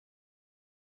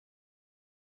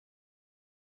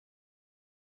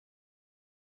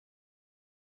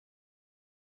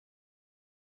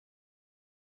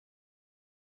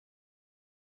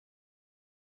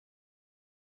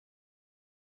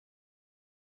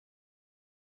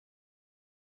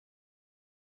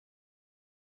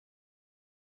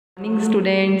Morning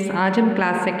students, आज हम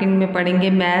class second में पढ़ेंगे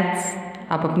मैथ्स।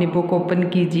 आप अपनी बुक ओपन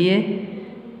कीजिए।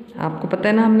 आपको पता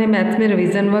है ना, हमने मैथ्स में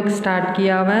रिवीजन वर्क स्टार्ट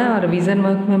किया हुआ है और रिवीजन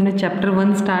वर्क में हमने चैप्टर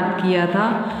 1 स्टार्ट किया था।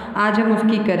 आज हम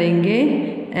उसकी करेंगे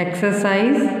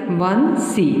exercise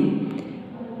 1C,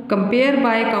 compare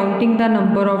bye counting the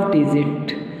number of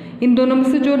digit. इन दोनों में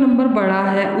से जो नंबर बड़ा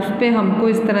है उस पर हमको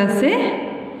इस तरह से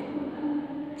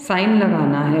साइन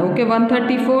लगाना है। ओके,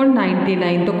 134,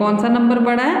 99, तो कौन सा नंबर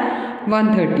बड़ा है?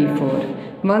 134।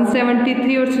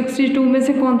 173 और 62 में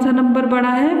से कौन सा नंबर बड़ा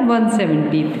है?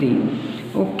 173।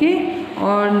 ओके,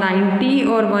 और 90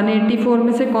 और 184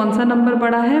 में से कौन सा नंबर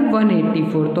बड़ा है?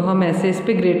 184। तो हम ऐसे इस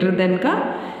पे ग्रेटर देन का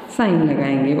साइन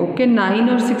लगाएंगे। ओके, 9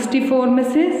 और 64 में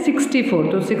से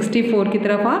 64, तो 64 की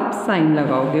तरफ आप साइन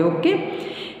लगाओगे। ओके,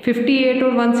 58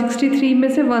 और 163 में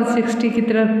से 160 की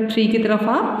तरफ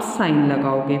आप साइन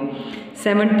लगाओगे।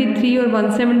 73 और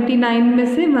 179 में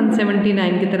से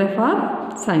 179 की तरफ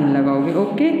आप साइन लगाओगे।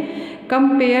 Okay,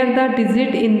 compare the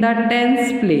digit in the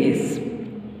tens place.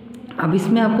 अब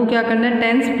इसमें आपको क्या करना है?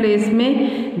 टेंस प्लेस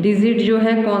में डिजिट जो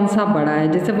है कौन सा बड़ा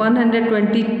है। जैसे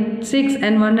 126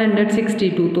 एंड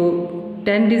 162, तो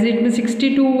 10 डिजिट में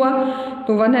 62 हुआ,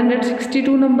 तो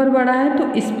 162 नंबर बड़ा है, तो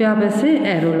इस पे आप ऐसे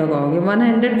एरो लगाओगे।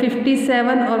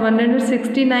 157 और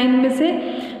 169 में से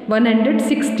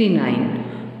 169,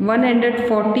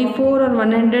 144 और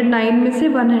 109 में से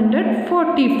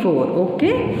 144।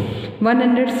 ओके,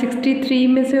 163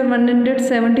 में से और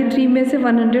 173 में से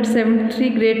 173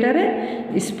 ग्रेटर है,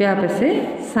 इस पे आप ऐसे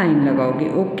साइन लगाओगे।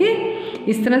 ओके,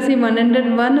 इस तरह से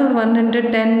 101 और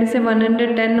 110 में से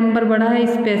 110 नंबर बड़ा है,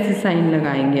 इस पे ऐसे साइन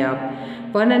लगाएंगे आप।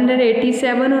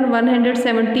 187 और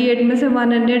 178 में से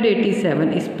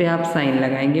 187, इस पे आप साइन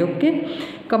लगाएंगे। Okay,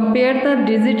 compare the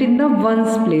digit in the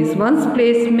ones place. Ones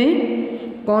place में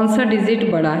कौन सा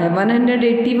डिजिट बड़ा है?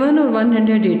 181 और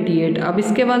 188। अब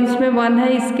इसके वंस में 1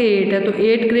 है, इसके 8 है, तो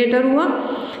 8 ग्रेटर हुआ,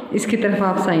 इसकी तरफ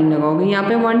आप साइन लगाओगे। यहाँ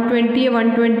पे 120 है,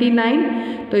 129,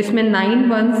 तो इसमें 9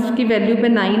 वंस की वैल्यू पे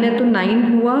 9 है, तो 9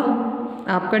 हुआ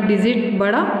आपका डिजिट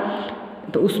बड़ा,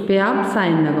 तो उस पर आप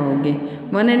साइन लगाओगे।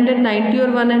 190 और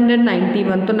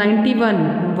 191, तो 91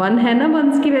 1 है ना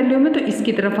वंस की वैल्यू में, तो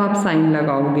इसकी तरफ आप साइन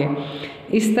लगाओगे।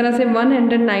 इस तरह से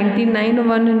 199 और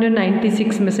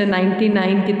 196 में से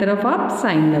 99 की तरफ आप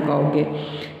साइन लगाओगे।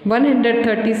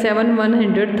 137,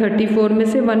 134 में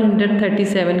से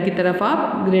 137 की तरफ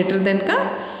आप ग्रेटर देन का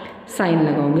साइन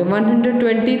लगाओगे।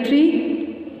 123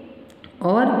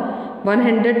 और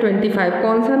 125,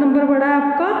 कौन सा नंबर बड़ा है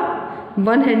आपका?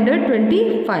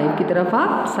 125 की तरफ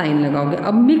आप साइन लगाओगे।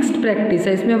 अब मिक्स्ड प्रैक्टिस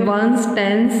है, इसमें वंस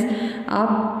टेंस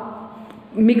आप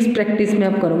मिक्स प्रैक्टिस में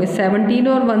आप करोगे। 17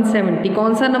 और 170,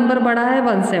 कौन सा नंबर बड़ा है?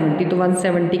 170, तो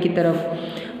 170 की तरफ।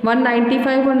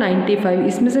 195 और 95,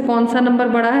 इसमें से कौन सा नंबर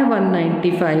बड़ा है?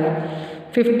 195।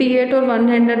 58 और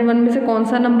 101 में से कौन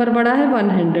सा नंबर बड़ा है?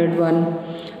 101।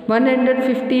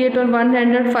 158 और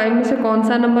 105 में से कौन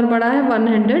सा नंबर बड़ा है?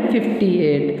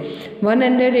 158।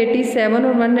 187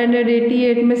 और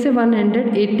 188 में से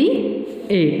 188।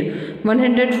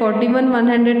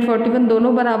 141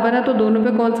 दोनों बराबर है, तो दोनों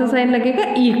पे कौन सा साइन लगेगा?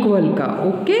 इक्वल का।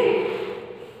 Okay,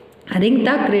 ring the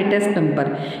greatest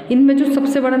number. इनमें जो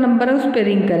सबसे बड़ा नंबर है उस पर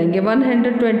रिंग करेंगे।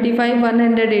 125,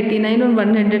 189 और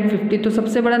 150, तो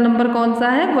सबसे बड़ा नंबर कौन सा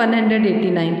है?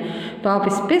 189, तो आप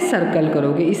इस पर सर्कल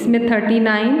करोगे। इसमें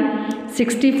 39,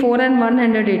 64 एंड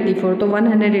 184, तो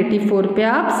 184 पे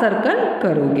आप सर्कल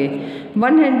करोगे।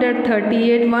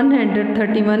 138,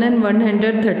 131 एंड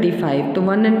 135, तो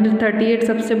 138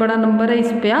 सबसे बड़ा नंबर है,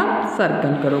 इस पे आप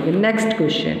सर्कल करोगे। Next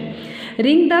question,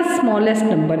 ring the smallest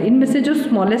number. इनमें से जो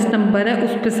स्मॉलेस्ट नंबर है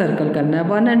उस पे सर्कल करना है।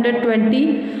 120,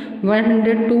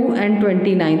 102 एंड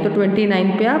 29, तो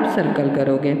 29 पे आप सर्कल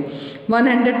करोगे।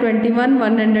 121,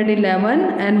 111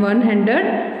 एंड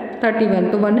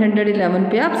 131, तो 111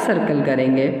 पे आप सर्कल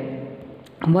करेंगे।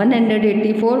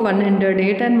 184,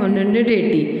 108 एंड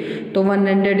 180, तो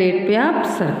 108 पे आप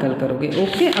सर्कल करोगे।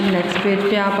 ओके, अब नेक्स्ट पेज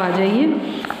पे आप आ जाइए।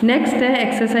 नेक्स्ट है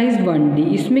एक्सरसाइज 1D।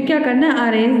 इसमें क्या करना है?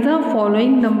 Arrange the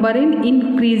following number in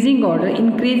increasing order.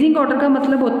 Increasing order का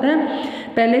मतलब होता है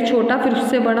पहले छोटा, फिर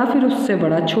उससे बड़ा, फिर उससे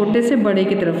बड़ा, छोटे से बड़े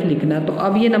की तरफ लिखना। तो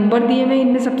अब ये नंबर दिए हुए,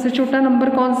 इनमें सबसे छोटा नंबर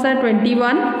कौन सा है?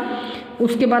 21,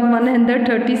 उसके बाद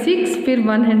 136, फिर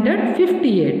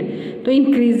 158, तो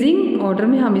इंक्रीजिंग ऑर्डर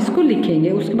में हम इसको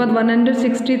लिखेंगे। उसके बाद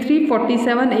 163,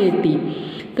 47, 80,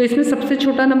 तो इसमें सबसे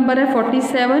छोटा नंबर है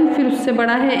 47, फिर उससे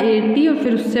बड़ा है 80 और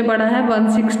फिर उससे बड़ा है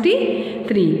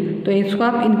 163, तो इसको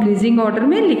आप इंक्रीजिंग ऑर्डर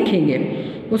में लिखेंगे।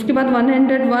 उसके बाद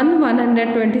 101,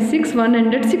 126,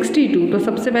 162, तो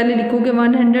सबसे पहले लिखोगे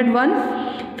 101,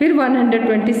 फिर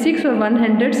 126 और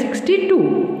 162,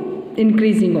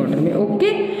 इंक्रीजिंग ऑर्डर में।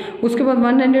 ओके, उसके बाद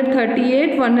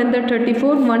 138,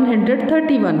 134,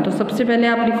 131। तो सबसे पहले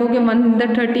आप लिखोगे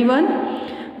 131,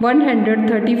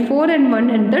 134 and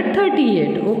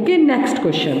 138। Okay, next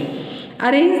question,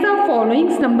 arrange the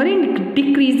followings number in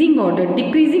decreasing order.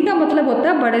 Decreasing का मतलब होता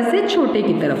है बड़े से छोटे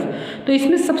की तरफ। तो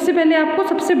इसमें सबसे पहले आपको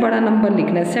सबसे बड़ा नंबर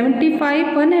लिखना है 75,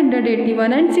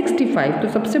 181 एंड 65। तो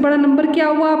सबसे बड़ा नंबर क्या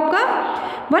हुआ आपका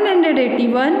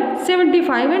 181,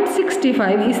 75 एंड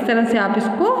 65। इस तरह से आप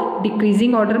इसको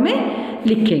डिक्रीजिंग ऑर्डर में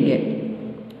लिखेंगे।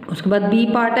 उसके बाद बी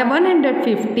पार्ट है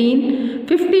 115,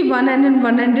 51 एंड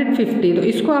 150। तो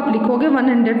इसको आप लिखोगे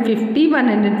 150,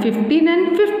 115 एंड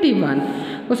 51।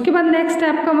 उसके बाद नेक्स्ट है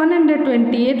आपका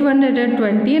 128,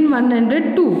 120 एंड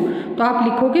 102। तो आप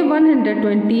लिखोगे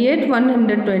 128,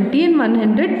 120 एंड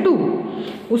 102।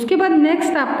 उसके बाद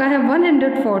नेक्स्ट आपका है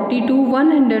 142,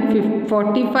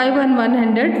 145 एंड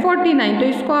 149। तो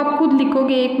इसको आप खुद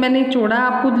लिखोगे, एक मैंने छोड़ा,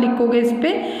 आप खुद लिखोगे इस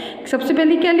पर। सबसे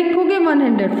पहले क्या लिखोगे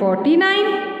 149,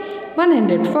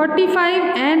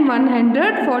 145 एंड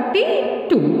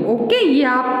 142। ओके, ये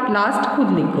आप लास्ट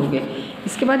खुद लिखोगे।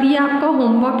 इसके बाद ये आपका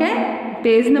होमवर्क है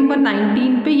पेज नंबर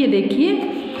 19 पे। ये देखिए,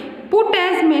 put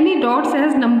as many dots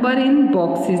as number in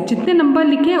boxes. जितने नंबर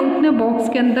लिखे हैं उतने बॉक्स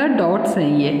के अंदर डॉट्स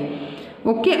हैं ये।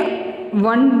 ओके,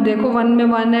 1 देखो, 1 में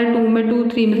 1 है, 2 में 2,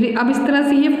 3 में 3। अब इस तरह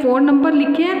से ये 4 नंबर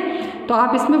लिखे हैं तो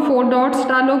आप इसमें 4 डॉट्स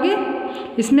डालोगे।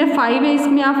 इसमें 5 है,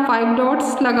 इसमें आप 5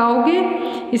 डॉट्स लगाओगे।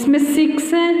 इसमें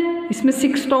 6 है, इसमें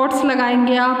 6 डॉट्स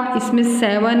लगाएंगे आप। इसमें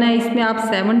 7 है, इसमें आप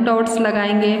 7 डॉट्स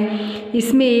लगाएंगे।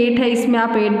 इसमें 8 है, इसमें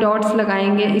आप 8 डॉट्स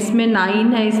लगाएंगे। इसमें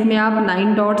 9 है, इसमें आप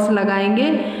 9 डॉट्स लगाएंगे।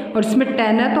 और इसमें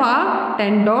 10 है तो आप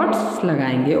 10 डॉट्स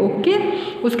लगाएंगे। ओके,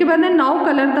 उसके बाद है now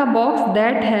colour the box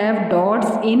that have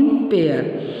dots in pair.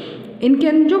 इनके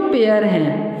अंदर जो पेयर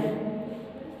हैं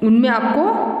उनमें आपको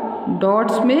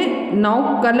डॉट्स में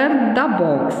नाउ कलर द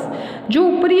बॉक्स। जो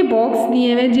ऊपर ये बॉक्स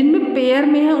दिए हुए हैं जिनमें पेयर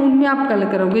में है उनमें आप कलर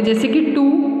करोगे, जैसे कि 2,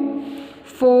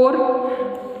 4,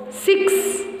 6,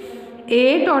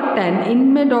 8 और 10।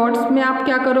 इनमें डॉट्स में आप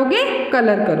क्या करोगे,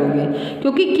 कलर करोगे।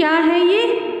 क्योंकि क्या है ये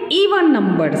इवन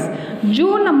नंबर्स।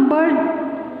 जो नंबर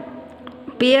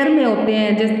पेयर में होते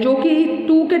हैं, जैसे जो कि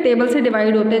 2 के टेबल से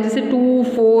डिवाइड होते हैं, जैसे 2,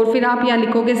 4, फिर आप यहाँ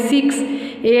लिखोगे 6,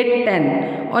 8, 10।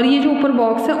 और ये जो ऊपर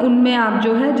बॉक्स है उनमें आप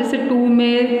जो है जैसे 2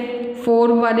 में,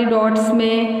 4 वाली डॉट्स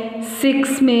में,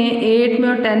 6 में, 8 में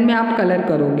और 10 में आप कलर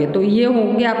करोगे। तो ये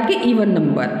होंगे आपके even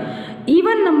number.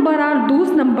 Even number are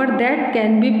those number that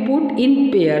can be put in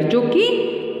pair, जो कि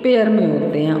पेयर में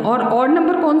होते हैं। और ऑड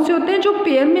नंबर कौन से होते हैं, जो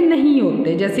पेयर में नहीं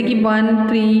होते, जैसे कि 1,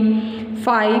 3,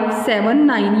 5, 7,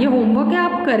 9। ये होमवर्क है,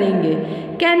 आप करेंगे।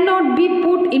 Can not be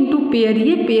put into pair,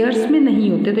 ये पेयर्स में नहीं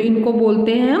होते, तो इनको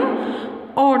बोलते हैं हम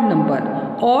odd number.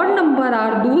 Odd number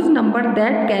are those number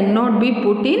that can not be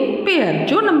put in pair.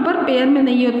 जो नंबर पेयर में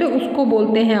नहीं होते उसको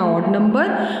बोलते हैं ऑड नंबर,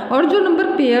 और जो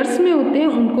नंबर पेयर्स में होते हैं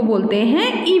उनको बोलते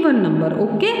हैं इवन नंबर।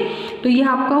 ओके, तो ये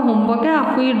आपका होमवर्क है,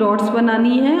 आपको ये डॉट्स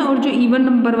बनानी है और जो इवन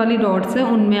नंबर वाली डॉट्स हैं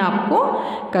उनमें आपको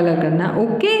कलर करना है।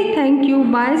 Okay, thank you,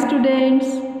 bye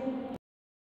students.